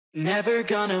Never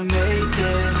gonna make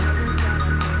it.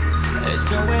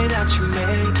 There's no way that you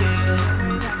make it.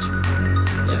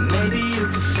 And maybe you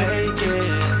can fake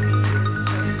it,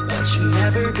 but you're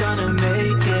never gonna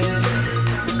make it.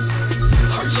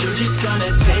 Are you just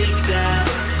gonna take that?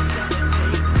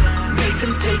 Make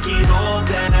them take it all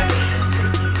back.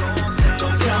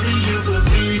 Don't tell me you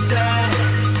believe that.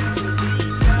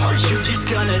 Are you just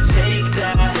gonna take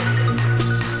that?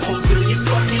 Or will you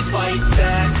fucking fight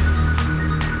back?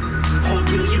 Or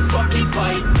will you fucking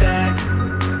fight back?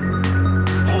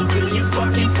 Or will you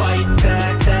fucking fight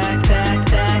back, back, back,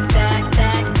 back, back,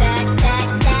 back, back, back,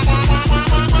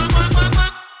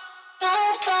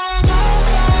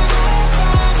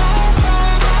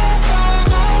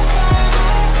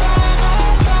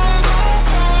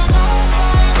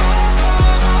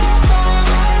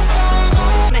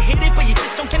 I hate it, but you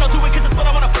just don't get, I'll do it 'cause it's what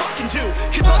I wanna fucking do.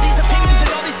 'Cause all these opinions and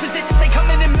all these positions, they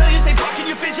come in millions, they block in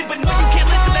your vision. But no, you can't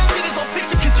listen, that shit is all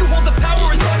fiction. 'Cause you hold the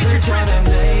power as long as you're trying to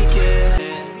make it.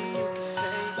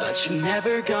 But you're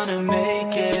never gonna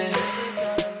make it.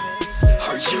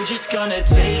 Are you just gonna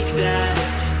take that?